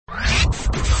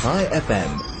High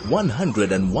FM,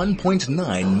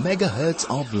 101.9 megahertz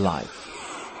of life.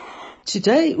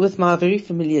 Today, with my very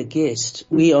familiar guest,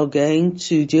 we are going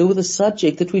to deal with a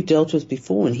subject that we've dealt with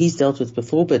before, and he's dealt with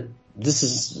before, but this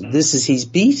is his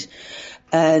beat.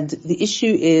 And the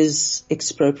issue is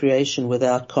expropriation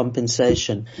without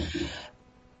compensation.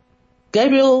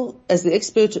 Gabriel, as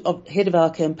the head of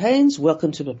our campaigns,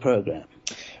 welcome to the program.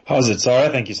 How's it, Sarah?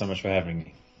 Thank you so much for having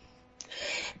me.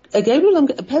 Gabriel, I'm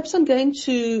going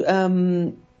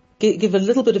to give a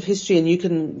little bit of history, and you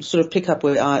can sort of pick up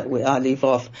where I leave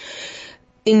off.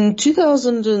 In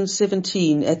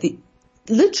 2017,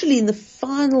 literally in the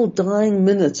final dying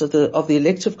minutes of the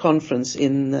elective conference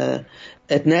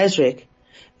at Nasrec,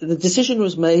 the decision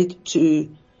was made to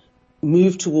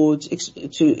move towards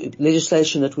to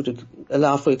legislation that would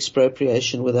allow for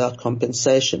expropriation without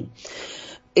compensation.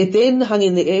 It then hung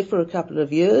in the air for a couple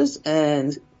of years,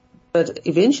 but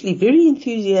eventually, very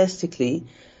enthusiastically,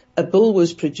 a bill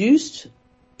was produced.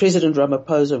 President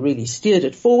Ramaphosa really steered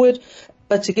it forward,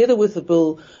 but together with the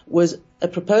bill was a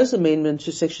proposed amendment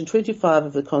to Section 25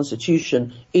 of the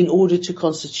Constitution in order to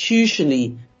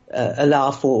constitutionally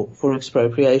allow for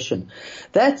expropriation.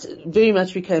 That very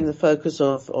much became the focus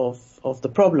of the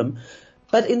problem.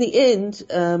 But in the end,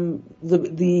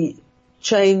 the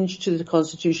change to the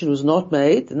Constitution was not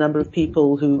made. The number of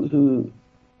people who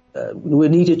were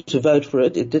needed to vote for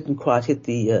it didn't quite hit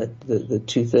the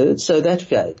 2/3, so that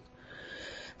failed.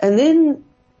 And then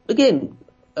again,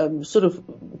 sort of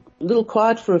a little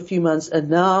quiet for a few months, and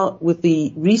now with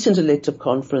the recent elective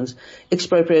conference,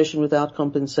 expropriation without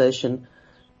compensation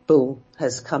bill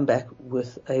has come back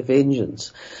with a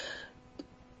vengeance.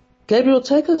 Gabriel,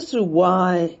 take us through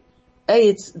why A,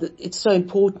 it's so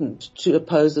important to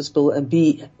oppose this bill, and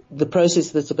B, the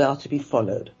process that's about to be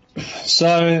followed.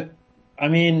 So,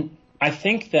 I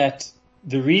think that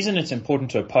the reason it's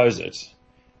important to oppose it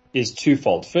is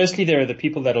twofold. Firstly, there are the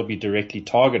people that will be directly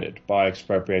targeted by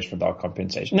expropriation without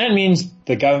compensation. That means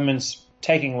the government's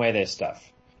taking away their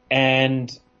stuff.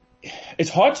 And it's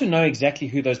hard to know exactly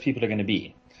who those people are going to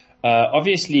be.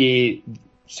 Obviously,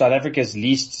 South Africa's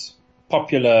least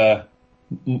popular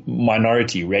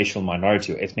minority, racial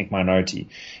minority or ethnic minority,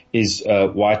 is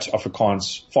white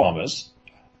Afrikaans farmers,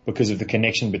 because of the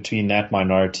connection between that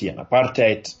minority and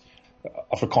apartheid.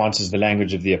 Afrikaans is the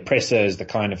language of the oppressor, is the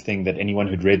kind of thing that anyone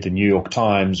who'd read the New York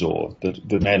Times or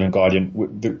the Mail and Guardian,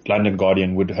 the London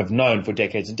Guardian would have known for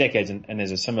decades and decades, and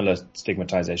there's a similar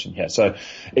stigmatization here. So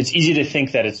it's easy to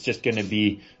think that it's just going to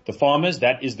be the farmers.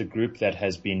 That is the group that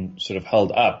has been sort of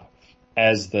held up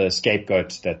as the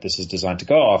scapegoat that this is designed to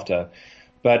go after.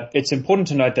 But it's important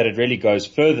to note that it really goes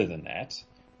further than that.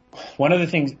 One of the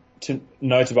things to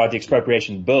note about the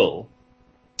expropriation bill,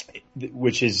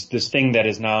 which is this thing that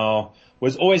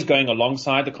was always going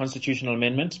alongside the constitutional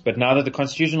amendment, but now that the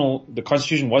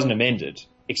Constitution wasn't amended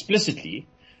explicitly,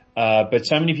 but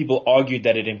so many people argued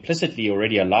that it implicitly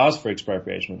already allows for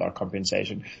expropriation without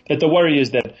compensation, that the worry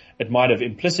is that it might have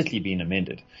implicitly been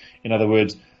amended. In other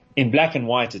words, in black and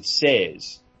white, it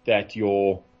says that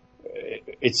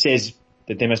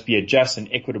there must be a just and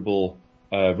equitable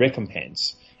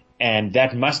recompense. And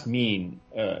that must mean,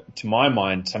 to my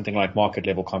mind, something like market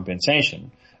level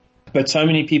compensation. But so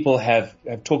many people have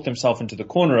talked themselves into the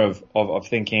corner of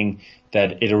thinking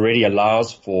that it already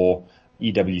allows for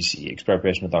EWC,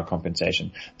 expropriation without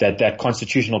compensation, that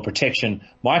constitutional protection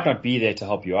might not be there to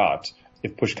help you out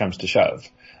if push comes to shove.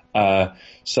 But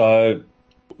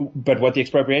what the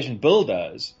expropriation bill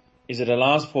does is it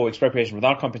allows for expropriation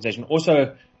without compensation,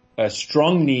 also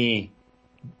strongly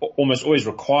almost always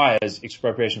requires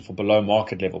expropriation for below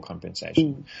market level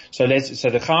compensation. So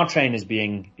the car train is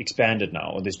being expanded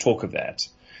now, or there's talk of that.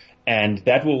 And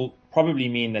that will probably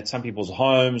mean that some people's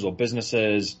homes or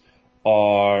businesses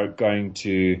are going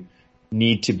to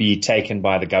need to be taken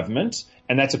by the government.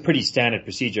 And that's a pretty standard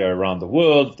procedure around the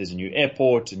world. If there's a new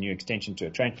airport, a new extension to a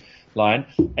train line,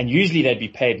 and usually they'd be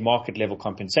paid market level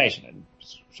compensation. And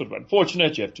it's sort of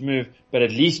unfortunate, you have to move, but at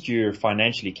least you're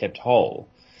financially kept whole.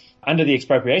 Under the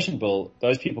expropriation bill,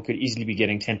 those people could easily be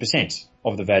getting 10%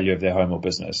 of the value of their home or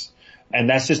business. And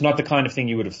that's just not the kind of thing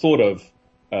you would have thought of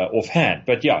offhand.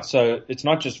 But yeah, so it's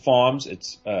not just farms,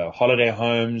 it's holiday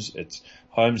homes, it's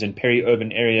homes in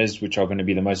peri-urban areas, which are going to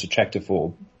be the most attractive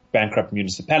for bankrupt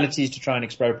municipalities to try and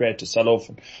expropriate, to sell off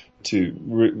to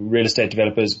real estate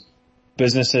developers,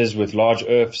 businesses with large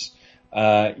IRFs.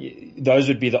 Those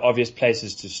would be the obvious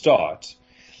places to start.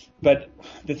 But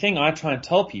the thing I try and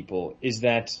tell people is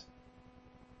that,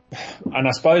 and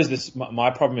I suppose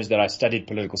my problem is that I studied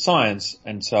political science,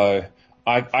 and so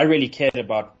I really cared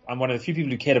about, I'm one of the few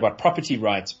people who cared about property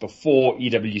rights before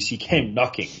EWC came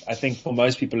knocking. I think for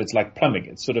most people it's like plumbing.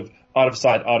 It's sort of out of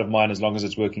sight, out of mind. As long as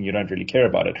it's working, you don't really care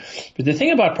about it. But the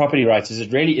thing about property rights is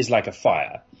it really is like a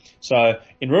fire. So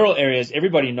in rural areas,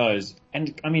 everybody knows,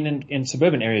 and I mean in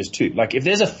suburban areas too, like if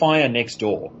there's a fire next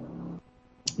door,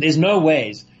 there's no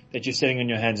ways that you're sitting on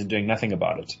your hands and doing nothing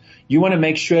about it. You want to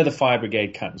make sure the fire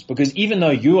brigade comes, because even though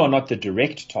you are not the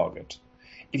direct target,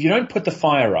 if you don't put the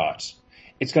fire out,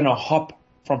 it's going to hop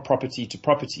from property to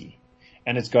property,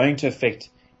 and it's going to affect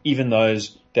even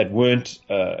those that weren't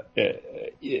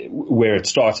where it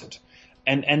started.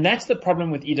 And that's the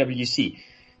problem with EWC.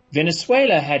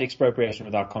 Venezuela had expropriation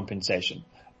without compensation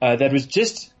that was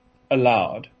just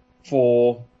allowed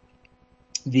for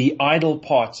the idle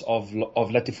parts of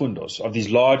latifundos, of these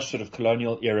large sort of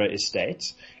colonial era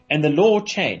estates. And the law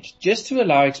changed just to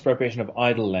allow expropriation of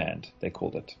idle land, they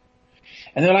called it.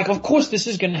 And they're like, of course, this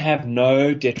is going to have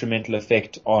no detrimental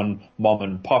effect on mom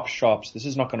and pop shops. This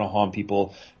is not going to harm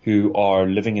people who are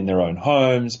living in their own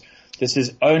homes. This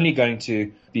is only going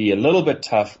to be a little bit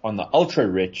tough on the ultra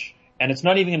rich. And it's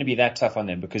not even going to be that tough on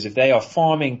them, because if they are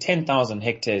farming 10,000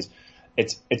 hectares,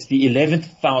 it's the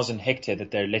 11,000 hectare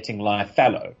that they're letting lie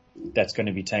fallow that's going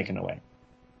to be taken away.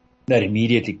 That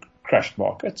immediately crushed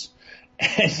markets.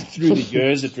 And through the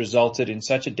years, it resulted in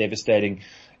such a devastating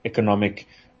economic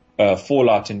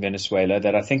fallout in Venezuela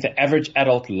that I think the average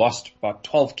adult lost about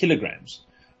 12 kilograms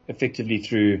effectively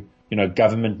through,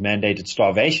 government mandated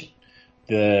starvation.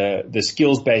 The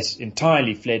skills base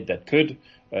entirely fled that could.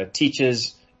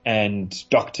 Teachers and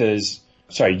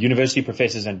university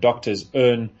professors and doctors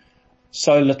earn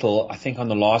so little. I think on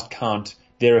the last count,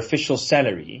 their official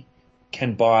salary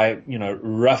can buy,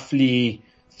 roughly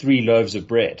 3 loaves of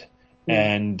bread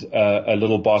and a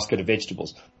little basket of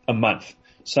vegetables a month.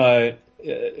 So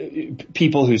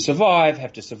people who survive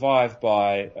have to survive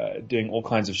by doing all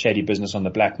kinds of shady business on the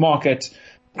black market,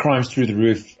 crimes through the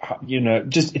roof.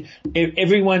 Just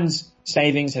everyone's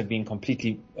savings have been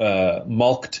completely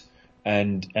mulched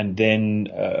and then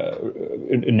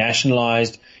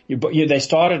nationalized. But they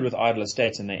started with idle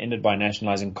estates and they ended by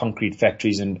nationalizing concrete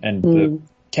factories and the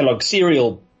Kellogg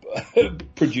cereal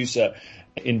producer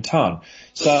in town.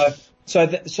 So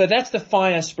that's the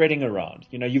fire spreading around.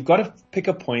 You've got to pick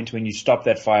a point when you stop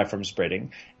that fire from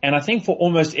spreading. And I think for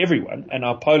almost everyone, and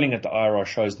our polling at the IRR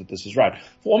shows that this is right,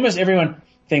 for almost everyone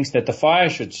thinks that the fire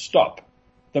should stop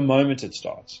the moment it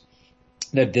starts.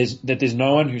 That there's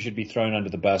no one who should be thrown under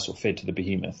the bus or fed to the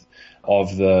behemoth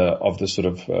of the sort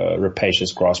of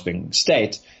rapacious, grasping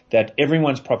state. That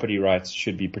everyone's property rights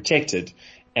should be protected,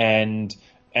 and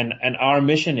our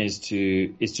mission is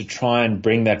to try and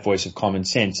bring that voice of common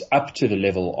sense up to the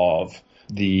level of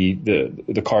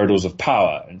the corridors of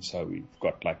power. And so we've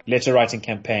got like letter writing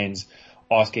campaigns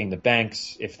asking the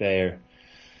banks if they're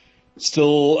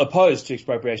still opposed to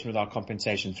expropriation without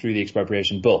compensation through the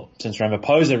expropriation bill. Since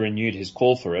Ramaphosa renewed his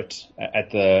call for it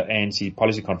at the ANC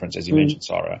policy conference, as you mentioned,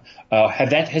 Sarah,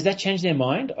 has that changed their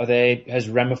mind? Has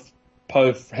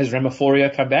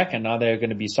Ramaphoria come back and now they're going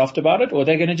to be soft about it, or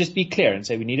they're going to just be clear and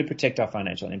say we need to protect our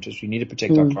financial interests, we need to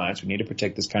protect our clients, we need to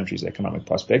protect this country's economic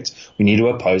prospects, we need to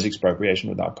oppose expropriation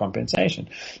without compensation.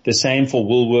 The same for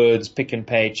Woolworths, Pick and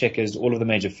Pay, Checkers, all of the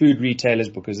major food retailers,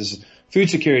 because this is food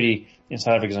security in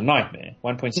South Africa is a nightmare.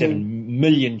 1.7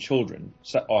 million children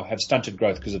have stunted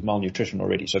growth because of malnutrition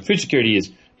already. So food security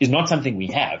is not something we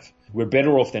have. We're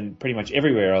better off than pretty much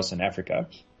everywhere else in Africa,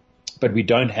 but we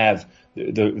don't have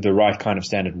the right kind of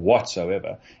standard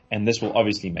whatsoever. And this will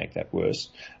obviously make that worse.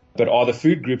 But are the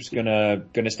food groups gonna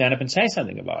stand up and say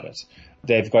something about it?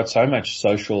 They've got so much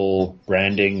social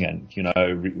branding and,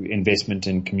 investment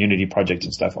in community projects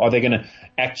and stuff. Are they gonna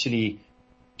actually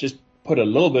just put a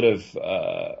little bit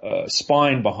of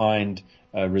spine behind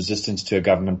resistance to a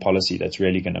government policy that's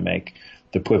really going to make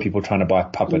the poor people trying to buy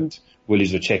puppet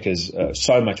Woolies or Checkers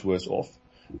so much worse off?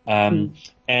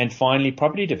 And finally,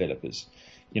 property developers.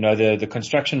 The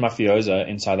construction mafiosa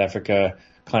in South Africa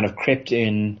kind of crept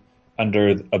in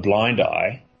under a blind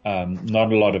eye.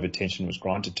 Not a lot of attention was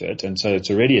granted to it, and so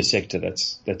it's already a sector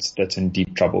that's in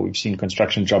deep trouble. We've seen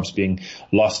construction jobs being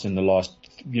lost in the last,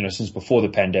 since before the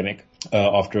pandemic,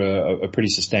 after a pretty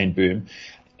sustained boom,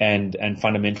 and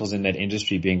fundamentals in that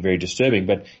industry being very disturbing.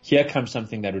 But here comes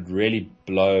something that would really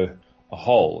blow a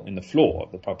hole in the floor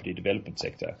of the property development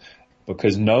sector,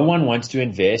 because no one wants to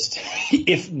invest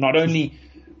if not only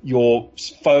your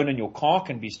phone and your car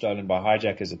can be stolen by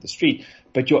hijackers at the street,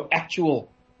 but your actual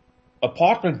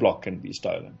apartment block can be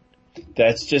stolen.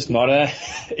 That's just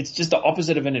it's just the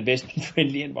opposite of an investment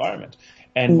friendly environment.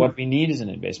 And what we need is an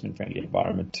investment friendly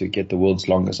environment to get the world's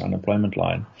longest unemployment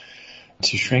line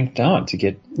to shrink down, to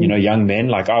get, young men,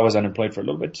 like I was unemployed for a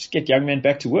little bit, just get young men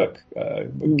back to work,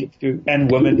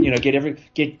 and women,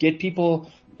 get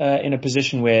people, in a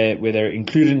position where they're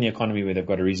included in the economy, where they've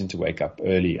got a reason to wake up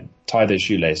early and tie their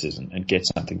shoelaces and get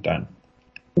something done.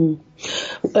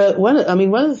 One of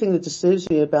the things that disturbs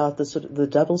me about the sort of the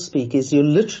doublespeak is you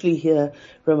literally hear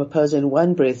Ramaphosa in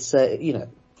one breath say,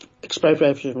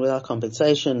 expropriation without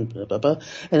compensation, blah, blah, blah,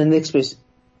 and in the next breath,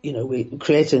 we're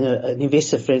creating an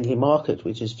investor-friendly market,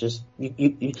 which is just,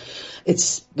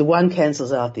 it's, the one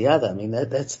cancels out the other. I mean,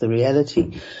 that's the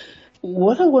reality.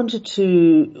 What I wanted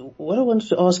to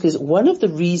ask is, one of the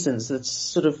reasons that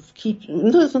sort of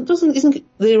isn't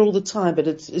there all the time, but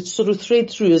it's sort of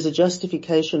thread through as a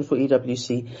justification for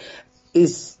EWC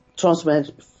is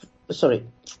transformation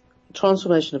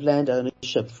of land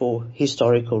ownership for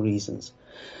historical reasons.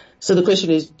 So the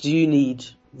question is, do you need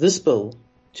this bill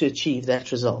to achieve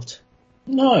that result?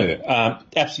 No,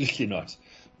 absolutely not.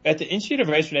 At the Institute of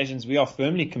Race Relations, we are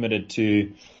firmly committed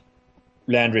to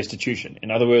land restitution.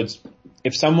 In other words,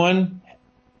 if someone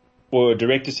or a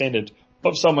direct descendant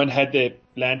of someone had their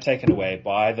land taken away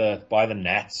by the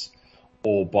Nats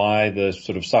or by the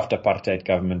sort of soft apartheid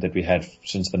government that we had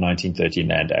since the 1913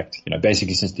 Land Act,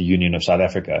 basically since the Union of South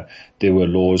Africa, there were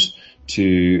laws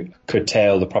to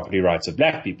curtail the property rights of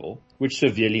black people, which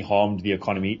severely harmed the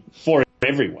economy for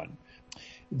everyone.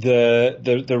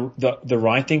 The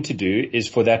right thing to do is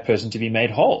for that person to be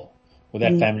made whole, or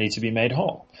that family to be made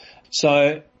whole.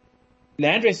 So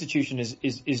land restitution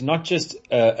is not just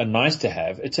a nice to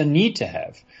have, it's a need to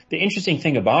have. The interesting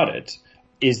thing about it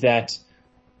is that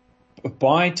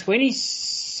by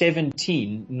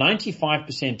 2017,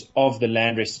 95% of the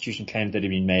land restitution claims that had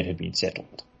been made had been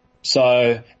settled.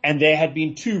 So, and there had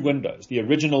been two windows. The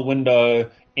original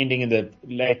window ending in the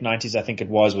late 90s, I think it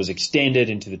was extended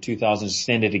into the 2000s,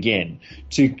 extended again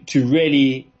to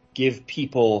really give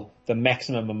people the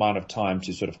maximum amount of time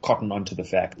to sort of cotton onto the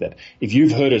fact that if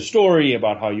you've heard a story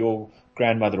about how your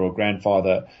grandmother or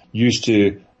grandfather used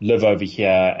to live over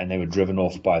here and they were driven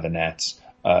off by the Nats,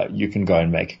 you can go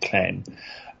and make a claim.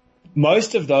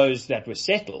 Most of those that were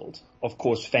settled, of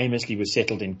course, famously were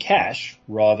settled in cash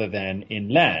rather than in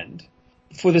land,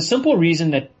 for the simple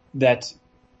reason that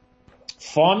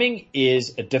farming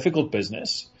is a difficult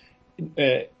business.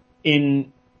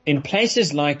 In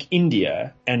places like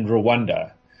India and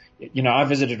Rwanda, I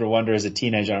visited Rwanda as a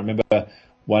teenager. I remember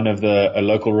one of a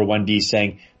local Rwandese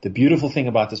saying, the beautiful thing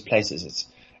about this place is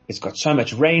it's got so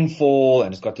much rainfall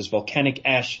and it's got this volcanic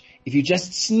ash. If you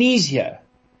just sneeze here,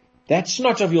 that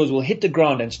snot of yours will hit the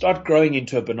ground and start growing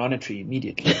into a banana tree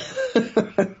immediately. That's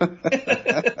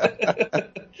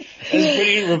a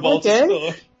pretty revolting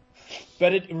thought.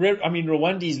 But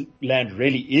Rwanda's land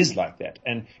really is like that.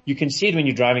 And you can see it when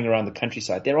you're driving around the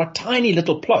countryside. There are tiny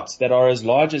little plots that are as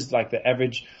large as like the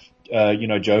average,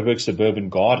 Joburg suburban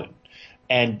garden.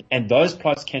 And those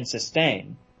plots can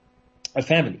sustain a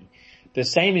family. The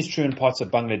same is true in parts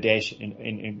of Bangladesh,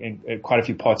 in quite a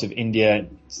few parts of India.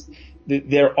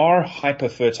 There are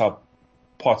hyper-fertile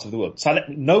parts of the world.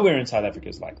 Nowhere in South Africa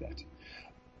is like that.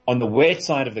 On the wet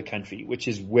side of the country, which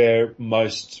is where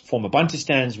most former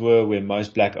Bantustans were, where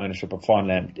most black ownership of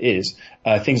farmland is,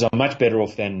 things are much better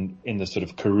off than in the sort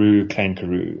of Karoo, Klein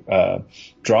Karoo,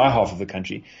 dry half of the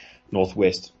country,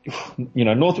 northwest.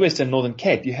 Northwest and Northern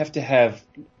Cape, you have to have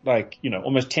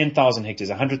almost 10,000 hectares,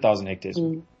 100,000 hectares,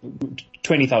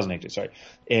 20,000 hectares,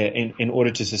 in order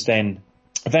to sustain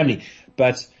a family.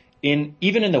 But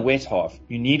even in the wet half,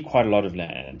 you need quite a lot of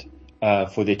land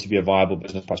for there to be a viable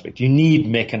business prospect. You need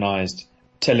mechanized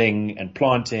tilling and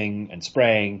planting and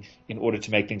spraying in order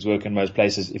to make things work in most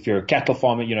places. If you're a cattle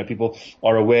farmer, people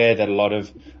are aware that a lot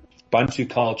of Bantu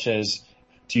cultures,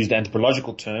 to use the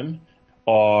anthropological term,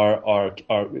 are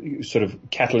sort of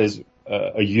cattle is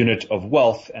a unit of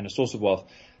wealth and a source of wealth.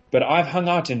 But I've hung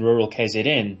out in rural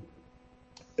KZN.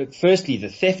 Firstly, the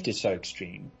theft is so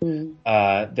extreme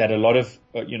that a lot of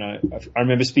I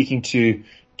remember speaking to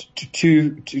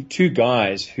two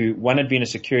guys who, one had been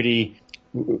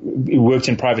worked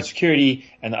in private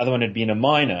security, and the other one had been a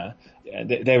miner.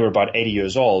 They were about 80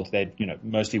 years old. They'd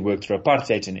mostly worked through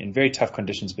apartheid in very tough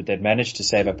conditions, but they'd managed to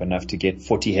save up enough to get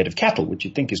 40 head of cattle, which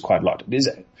you'd think is quite a lot. It is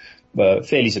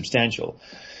fairly substantial.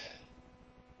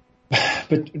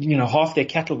 But half their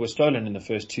cattle were stolen in the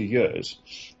first 2 years.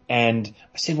 And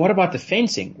I said, what about the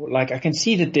fencing? Like, I can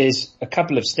see that there's a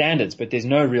couple of standards, but there's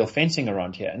no real fencing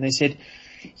around here. And they said,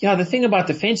 yeah, the thing about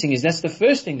the fencing is that's the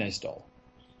first thing they stole.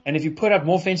 And if you put up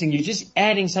more fencing, you're just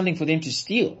adding something for them to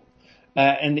steal.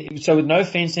 And so with no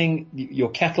fencing, your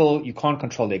cattle, you can't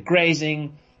control their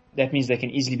grazing. That means they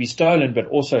can easily be stolen, but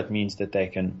also it means that they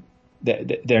can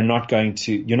they're not going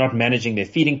to, you're not managing their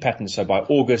feeding patterns. So by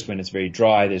August, when it's very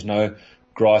dry, there's no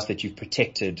grass that you've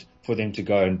protected for them to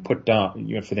go and put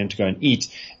down, for them to go and eat.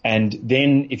 And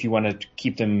then if you want to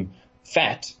keep them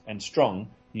fat and strong,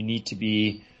 you need to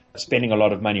be spending a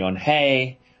lot of money on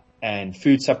hay and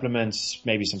food supplements,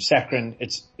 maybe some saccharin.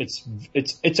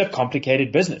 It's a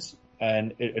complicated business,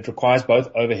 and it requires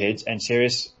both overheads and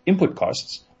serious input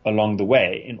costs along the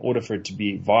way in order for it to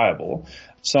be viable.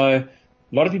 So a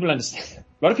lot of people understand,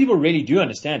 a lot of people really do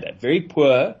understand that. Very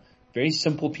poor, very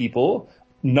simple people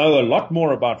know a lot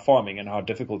more about farming and how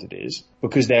difficult it is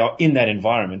because they are in that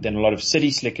environment than a lot of city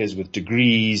slickers with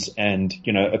degrees and,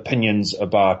 opinions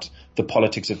about the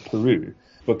politics of Peru.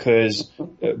 Because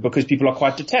people are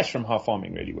quite detached from how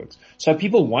farming really works. So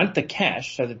people want the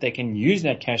cash so that they can use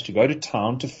that cash to go to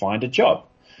town to find a job.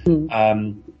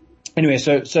 Anyway,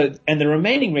 so, and the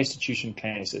remaining restitution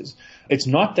cases, it's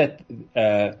not that,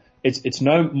 it's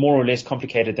no more or less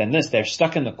complicated than this. They're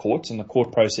stuck in the courts, and the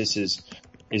court process is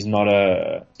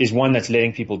one that's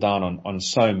letting people down on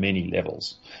so many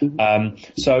levels.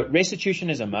 So restitution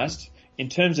is a must. In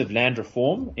terms of land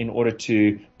reform, in order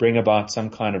to bring about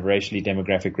some kind of racially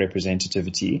demographic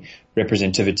representativity,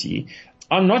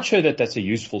 I'm not sure that that's a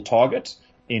useful target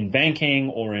in banking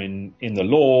or in the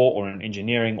law or in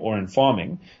engineering or in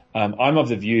farming. I'm of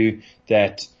the view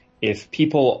that if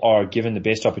people are given the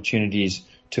best opportunities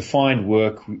to find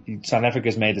work, South Africa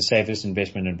has made the safest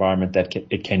investment environment that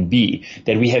it can be,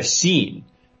 that we have seen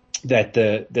that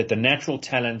the natural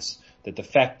talents, that the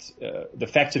facts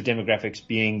of demographics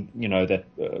being, that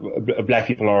black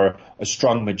people are a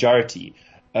strong majority,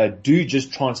 do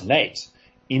just translate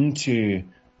into,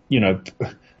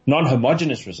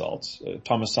 non-homogeneous results.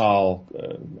 Thomas Sowell,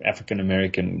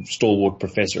 African-American stalwart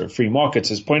professor of free markets,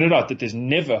 has pointed out that there's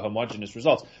never homogeneous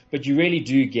results, but you really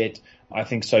do get, I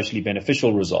think, socially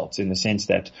beneficial results in the sense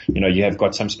that, you have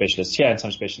got some specialists here and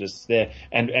some specialists there.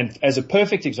 And as a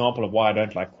perfect example of why I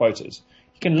don't like quotas,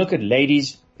 you can look at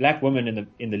black women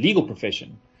in the legal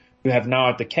profession who have now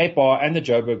at the Cape Bar and the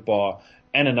Joburg Bar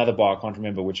and another bar, I can't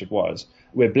remember which it was,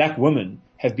 where black women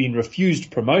have been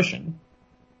refused promotion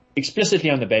explicitly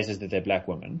on the basis that they're black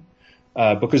women,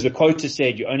 because the quota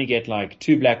said you only get like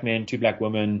 2 black men, 2 black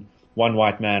women, 1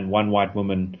 white man, 1 white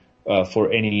woman,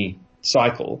 for any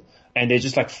cycle. And there's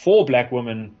just like 4 black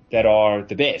women that are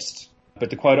the best, but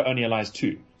the quota only allows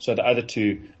 2. So the other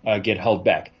 2, get held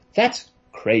back. That's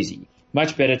crazy.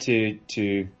 Much better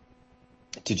to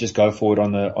just go forward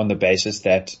on the basis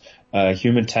that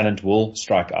human talent will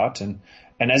strike out. And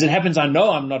as it happens, I know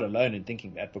I'm not alone in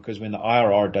thinking that, because when the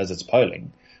IRR does its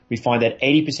polling, we find that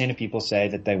 80% of people say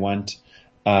that they want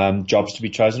jobs to be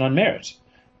chosen on merit.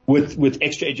 With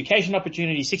extra education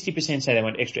opportunities, 60% say they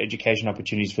want extra education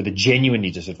opportunities for the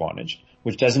genuinely disadvantaged,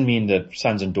 which doesn't mean the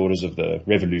sons and daughters of the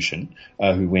revolution,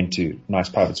 who went to nice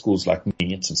private schools like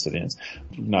me at St. Stephen's,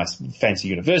 nice fancy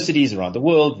universities around the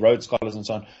world, Rhodes Scholars and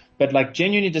so on. But like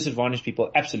genuinely disadvantaged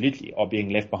people absolutely are being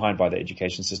left behind by the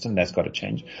education system. That's got to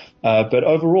change. But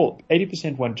overall,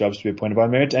 80% want jobs to be appointed by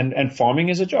merit, and farming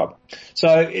is a job. So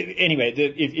anyway,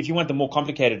 if you want the more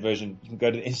complicated version, you can go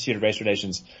to the Institute of Race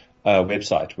Relations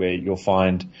website, where you'll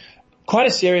find quite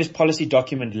a serious policy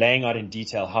document laying out in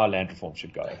detail how land reform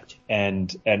should go.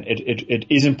 And it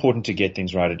is important to get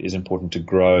things right. It is important to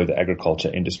grow the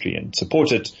agriculture industry and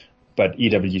support it. But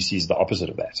EWC is the opposite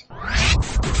of that.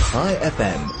 High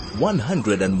FM,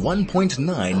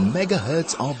 101.9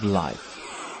 megahertz of life.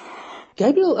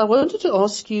 Gabriel, I wanted to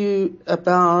ask you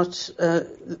about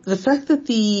the fact that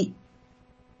the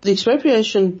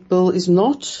expropriation bill is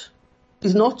not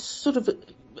sort of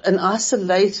an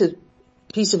isolated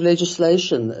piece of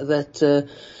legislation that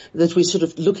we're sort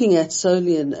of looking at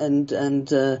solely and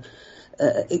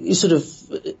sort of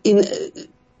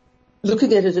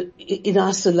looking at it in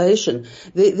isolation.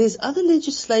 There's other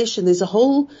legislation. There's a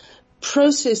whole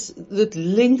process that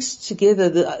links together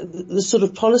the sort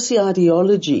of policy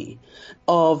ideology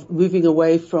of moving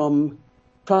away from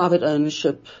private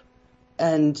ownership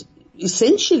and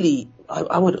essentially,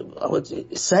 I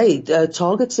would say,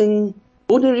 targeting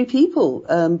ordinary people,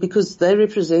 because they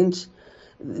represent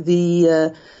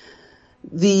the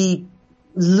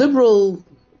liberal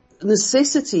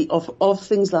necessity of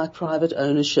things like private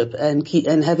ownership and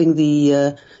having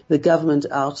the government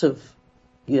out of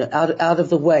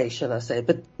the way, shall I say.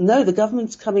 But no, the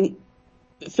government's coming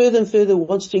further and further,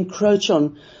 wants to encroach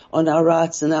on our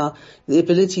rights and the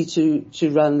ability to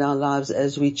run our lives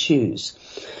as we choose.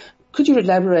 Could you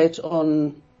elaborate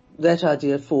on that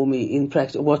idea for me in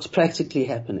what's practically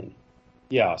happening?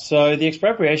 Yeah, so the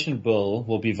expropriation bill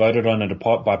will be voted on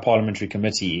by parliamentary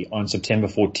committee on September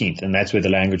 14th, and that's where the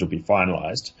language will be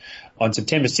finalized. On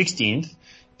September 16th,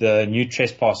 the new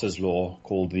trespassers law,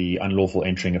 called the Unlawful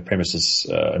Entering of Premises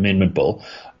Amendment Bill,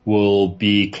 will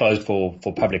be closed for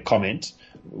public comment.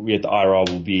 We at the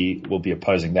IRR will be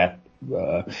opposing that.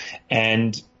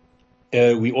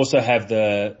 We also have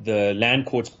the Land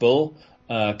Courts Bill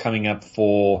coming up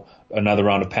for another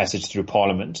round of passage through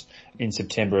Parliament in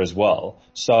September as well.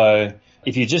 So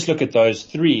if you just look at those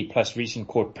three plus recent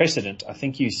court precedent, I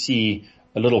think you see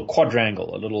a little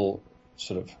quadrangle, a little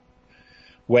sort of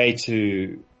way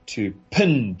to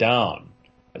pin down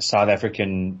South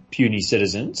African puny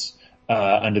citizens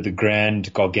under the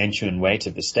grand gargantuan weight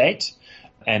of the state,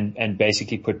 and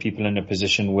basically put people in a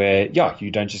position where,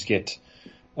 you don't just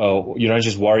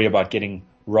worry about getting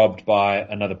robbed by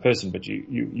another person, but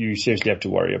you seriously have to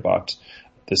worry about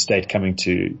the state coming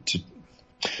to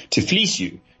fleece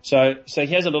you. So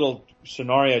here's a little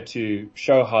scenario to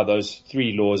show how those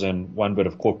three laws and one bit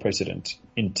of court precedent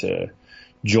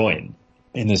interjoin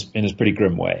in this pretty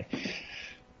grim way.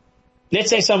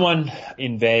 Let's say someone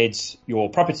invades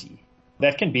your property.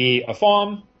 That can be a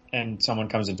farm, and someone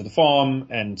comes into the farm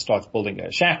and starts building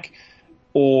a shack,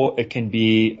 or it can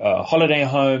be a holiday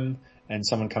home and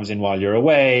someone comes in while you're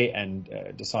away and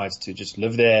decides to just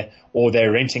live there, or they're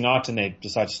renting out and they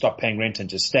decide to stop paying rent and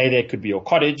just stay there. It could be your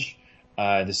cottage,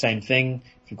 the same thing.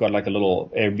 If you've got like a little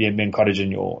Airbnb cottage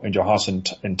in your house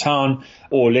in town,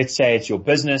 or let's say it's your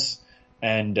business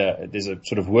and there's a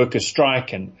sort of worker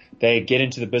strike and they get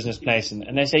into the business place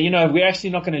and they say, we're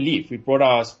actually not going to leave. We brought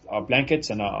our blankets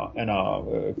and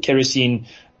our kerosene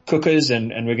cookers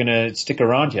and we're going to stick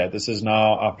around here. This is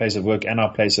now our place of work and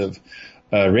our place of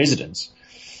residence.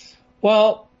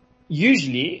 Well,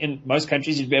 usually in most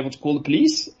countries you'd be able to call the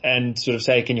police and sort of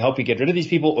say, can you help me get rid of these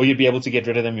people? Or you'd be able to get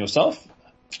rid of them yourself,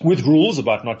 with rules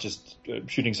about not just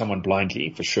shooting someone blindly,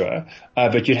 for sure,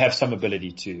 but you'd have some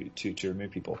ability to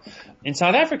remove people. In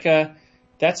South Africa,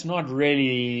 that's not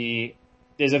really,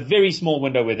 there's a very small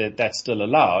window where that's still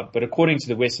allowed, but according to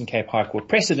the Western Cape High Court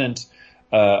precedent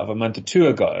of a month or two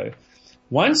ago,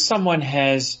 once someone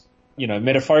has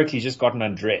metaphorically just gotten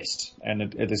undressed,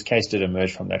 and this case did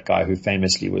emerge from that guy who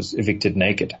famously was evicted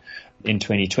naked in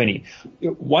 2020.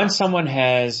 Once someone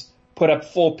has put up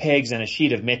 4 pegs and a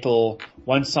sheet of metal,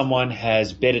 once someone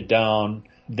has bedded down,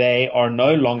 they are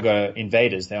no longer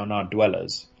invaders, they are now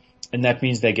dwellers. And that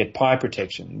means they get PI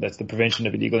protection. That's the Prevention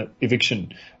of Illegal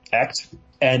Eviction Act.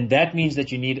 And that means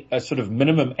that you need a sort of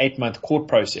minimum 8-month court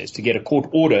process to get a court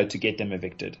order to get them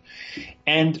evicted.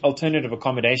 And alternative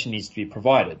accommodation needs to be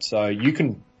provided. So you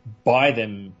can buy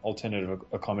them alternative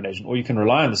accommodation, or you can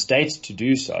rely on the states to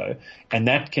do so. And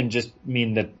that can just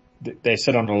mean that they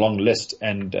sit on a long list,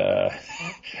 and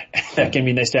that can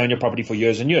mean they stay on your property for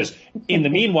years and years. In the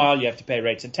meanwhile, you have to pay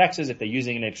rates and taxes. If they're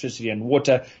using electricity and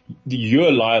water,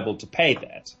 you're liable to pay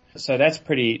that. So that's a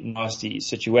pretty nasty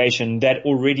situation that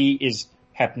already is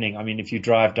happening. I mean, if you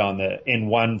drive down the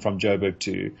N1 from Joburg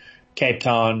to Cape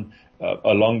Town,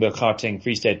 along the Gauteng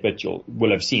Free State bit,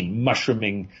 will have seen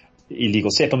mushrooming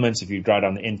illegal settlements. If you drive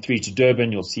down the N3 to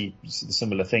Durban, you'll see the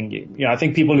similar thing. I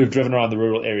think people who've driven around the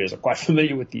rural areas are quite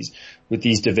familiar with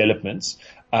these developments.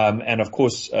 And of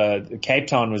course, Cape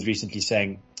Town was recently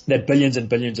saying that billions and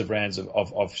billions of rands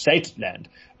of state land,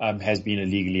 has been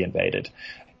illegally invaded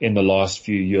in the last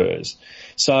few years.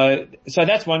 So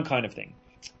that's one kind of thing.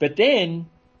 But then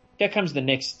here comes the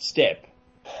next step.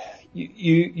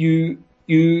 You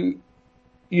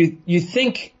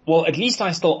think, well, at least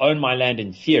I still own my land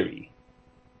in theory.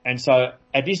 And so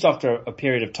at least after a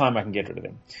period of time I can get rid of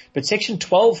them. But section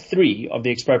 12.3 of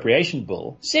the expropriation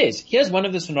bill says, here's one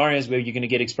of the scenarios where you're going to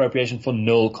get expropriation for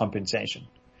nil compensation.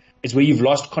 It's where you've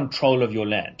lost control of your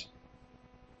land.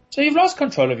 So you've lost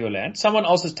control of your land. Someone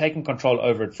else has taken control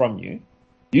over it from you.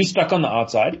 You're stuck on the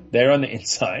outside. They're on the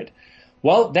inside.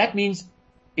 Well, that means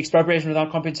expropriation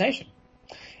without compensation.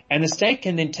 And the state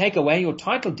can then take away your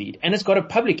title deed, and it's got a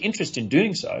public interest in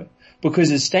doing so because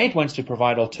the state wants to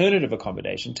provide alternative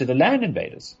accommodation to the land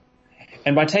invaders.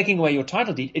 And by taking away your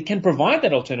title deed, it can provide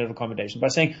that alternative accommodation by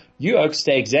saying, you oaks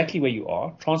stay exactly where you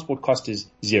are, transport cost is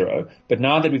 0, but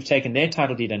now that we've taken their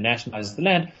title deed and nationalized the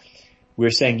land, we're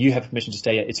saying you have permission to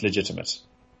stay here, it's legitimate.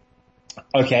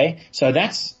 Okay, so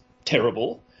that's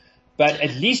terrible, but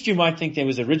at least you might think there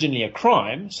was originally a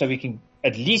crime, so we can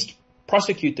at least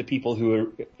prosecute the people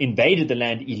who invaded the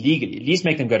land illegally, at least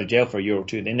make them go to jail for a year or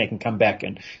two, and then they can come back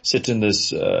and sit in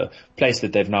this place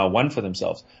that they've now won for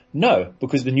themselves. No,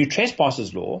 because the new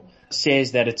trespassers law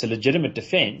says that it's a legitimate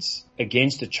defense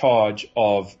against a charge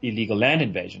of illegal land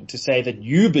invasion to say that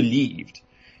you believed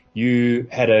you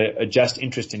had a just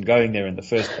interest in going there in the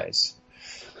first place.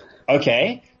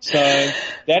 Okay, so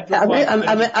that requires...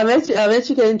 I'm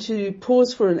actually going to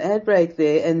pause for an ad break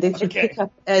there and let you pick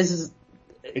up as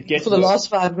for the last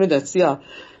 5 minutes, yeah.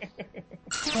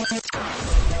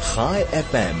 High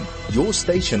FM, your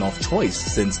station of choice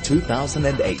since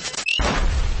 2008.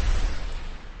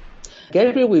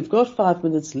 Gabriel, we've got 5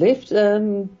 minutes left.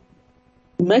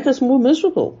 Make us more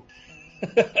miserable.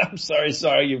 I'm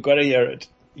sorry, you've got to hear it.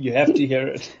 You have to hear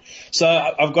it.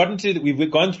 So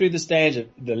we've gone through the stage of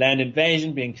the land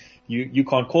invasion being, you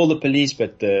can't call the police,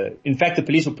 but in fact the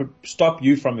police will stop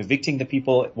you from evicting the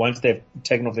people once they've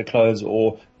taken off their clothes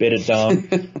or bedded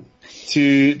down.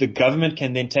 To the government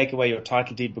can then take away your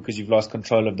title deed because you've lost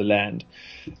control of the land.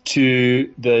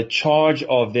 To the charge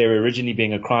of there originally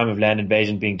being a crime of land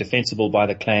invasion being defensible by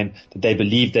the claim that they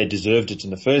believed they deserved it in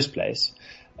the first place.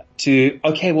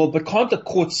 But can't the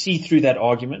court see through that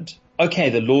argument?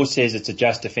 Okay, the law says it's a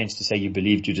just defense to say you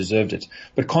believed you deserved it.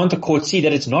 But can't the court see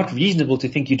that it's not reasonable to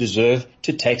think you deserve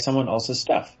to take someone else's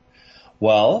stuff?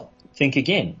 Well, think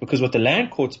again, because what the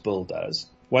Land Courts Bill does,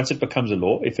 once it becomes a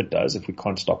law, if it does, if we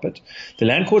can't stop it, the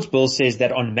Land Courts Bill says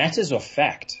that on matters of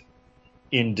fact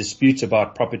in disputes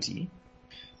about property,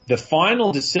 the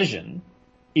final decision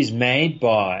is made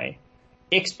by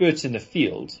experts in the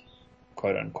field,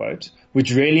 quote unquote,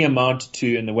 which really amount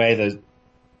to, in the way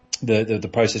the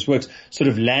process works, sort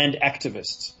of land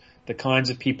activists, the kinds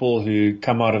of people who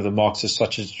come out of the Marxist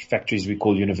such as factories we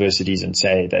call universities and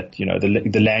say that,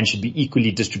 the land should be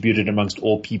equally distributed amongst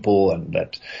all people and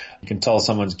that you can tell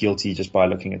someone's guilty just by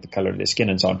looking at the color of their skin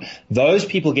and so on. Those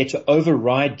people get to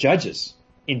override judges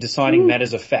in deciding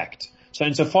matters of fact. So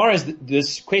insofar as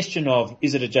this question of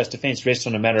is it a just offence rests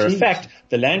on a matter of fact,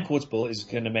 the Land Courts Bill is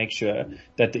going to make sure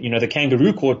that the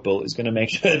Kangaroo Court Bill is going to make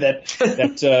sure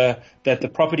that the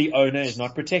property owner is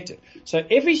not protected. So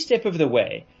every step of the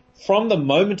way, from the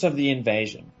moment of the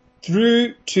invasion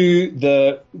through to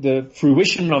the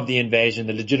fruition of the invasion,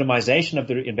 the legitimization of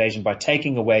the invasion by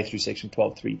taking away through Section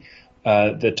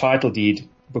 12.3 the title deed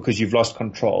because you've lost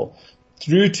control,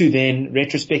 through to then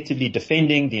retrospectively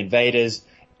defending the invaders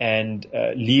and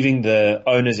leaving the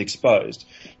owners exposed.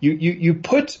 You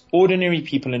put ordinary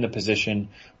people in a position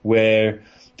where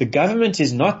the government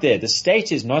is not there, the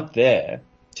state is not there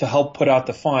to help put out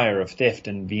the fire of theft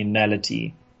and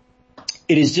venality.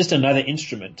 It is just another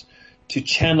instrument to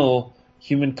channel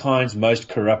humankind's most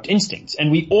corrupt instincts.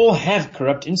 And we all have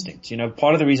corrupt instincts.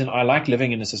 Part of the reason I like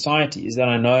living in a society is that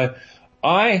I know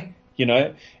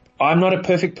I'm not a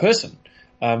perfect person.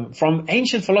 From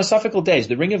ancient philosophical days,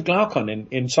 the ring of Glaucon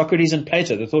in Socrates and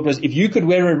Plato, the thought was if you could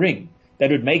wear a ring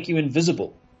that would make you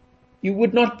invisible, you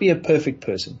would not be a perfect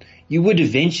person. You would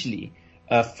eventually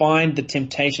find the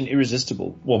temptation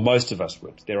irresistible. Well, most of us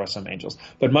would. There are some angels.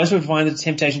 But most would find the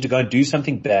temptation to go and do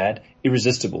something bad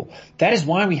irresistible. That is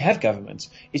why we have governments,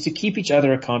 is to keep each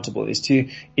other accountable, is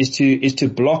to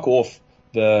block off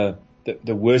the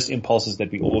worst impulses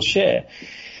that we all share.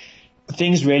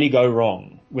 Things really go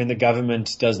wrong when the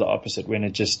government does the opposite, when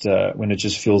it just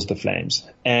fuels the flames.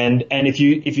 And if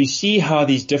you see how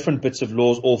these different bits of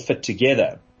laws all fit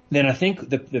together, then I think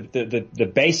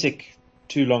the basic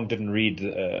too long didn't read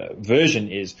version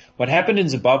is what happened in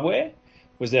Zimbabwe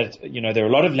was that there were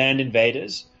a lot of land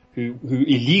invaders who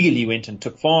illegally went and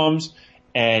took farms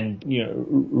and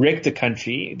wrecked the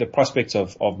country. The prospects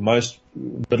of most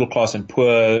middle class and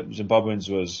poor Zimbabweans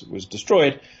was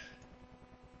destroyed.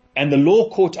 And the law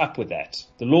caught up with that.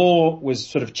 The law was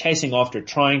sort of chasing after it,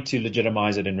 trying to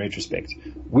legitimize it in retrospect.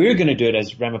 We're going to do it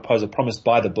as Ramaphosa promised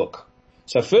by the book.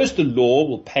 So first the law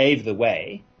will pave the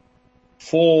way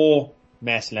for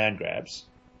mass land grabs,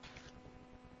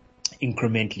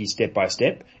 incrementally, step by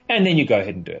step, and then you go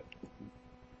ahead and do it.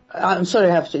 I'm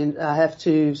sorry, I have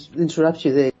to interrupt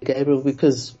you there, Gabriel,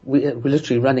 because we're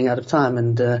literally running out of time,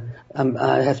 and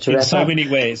I have to wrap up. In so many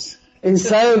ways. In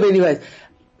so many ways.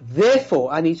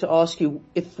 Therefore, I need to ask you,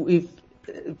 if we've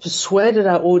persuaded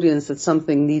our audience that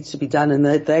something needs to be done and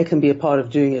that they can be a part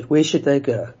of doing it, where should they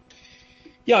go?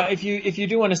 Yeah, if you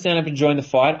do want to stand up and join the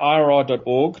fight,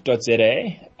 irr.org.za,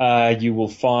 you will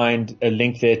find a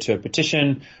link there to a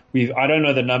petition. I don't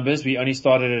know the numbers. We only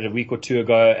started it a week or two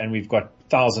ago, and we've got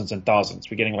thousands and thousands.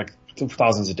 We're getting like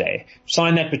thousands a day.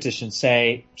 Sign that petition.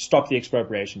 Say, stop the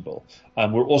expropriation bill.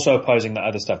 We're also opposing the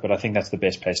other stuff, but I think that's the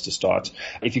best place to start.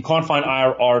 If you can't find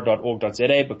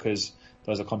irr.org.za because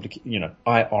those are complicated,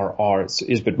 IRR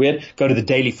is a bit weird, go to the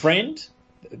Daily Friend.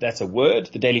 That's a word.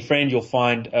 The Daily Friend, you'll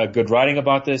find good writing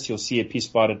about this. You'll see a piece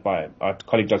about it by our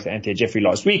colleague Dr. Anthea Jeffrey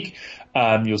last week.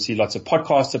 You'll see lots of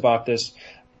podcasts about this.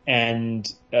 And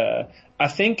I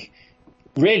think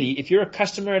really, if you're a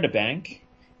customer at a bank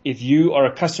if you are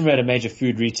a customer at a major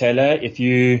food retailer, if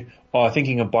you are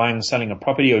thinking of buying or selling a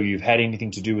property, or you've had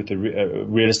anything to do with a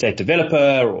real estate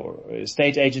developer or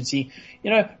estate agency,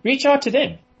 reach out to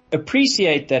them.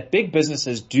 Appreciate that big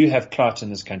businesses do have clout in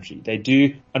this country. They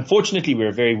do. Unfortunately, we're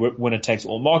a very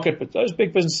winner-takes-all market, but those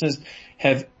big businesses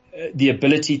have the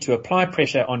ability to apply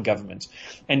pressure on government.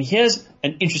 And here's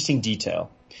an interesting detail.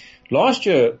 Last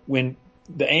year, when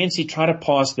the ANC tried to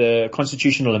pass the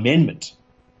constitutional amendment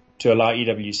to allow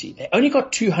EWC, they only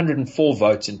got 204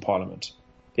 votes in Parliament.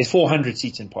 There's 400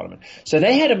 seats in Parliament. So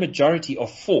they had a majority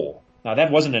of 4. Now,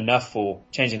 that wasn't enough for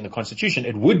changing the constitution.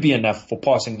 It would be enough for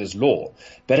passing this law.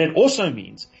 But it also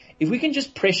means if we can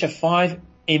just pressure 5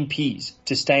 MPs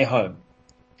to stay home,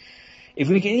 if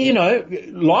we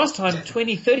can, last time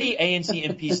 20, 30 ANC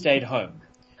MPs stayed home.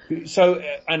 So,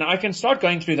 and I can start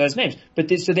going through those names. But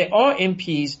so there are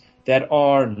MPs that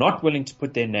are not willing to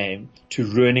put their name to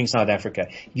ruining South Africa.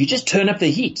 You just turn up the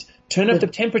heat, turn up the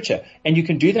temperature, and you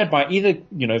can do that by either,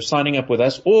 signing up with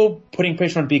us or putting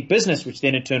pressure on big business, which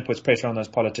then in turn puts pressure on those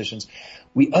politicians.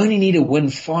 We only need to win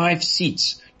 5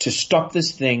 seats to stop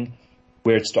this thing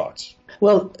where it starts.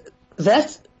 Well,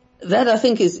 that I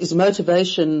think is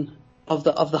motivation of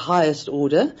the highest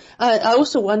order. I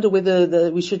also wonder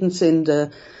whether we shouldn't send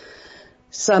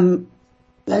some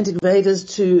land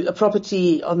invaders to a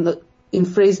property in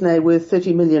Fresnay worth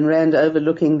 30 million rand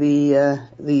overlooking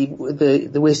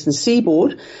the western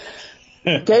seaboard.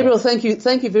 Gabriel, thank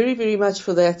you very, very much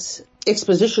for that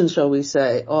exposition, shall we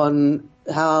say, on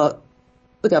how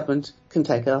the government can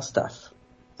take our stuff.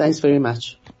 Thanks very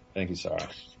much. Thank you, Sarah.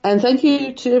 And thank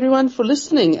you to everyone for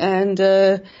listening, and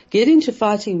get into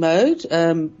fighting mode.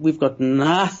 We've got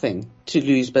nothing to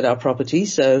lose but our property,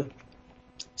 so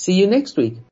see you next week.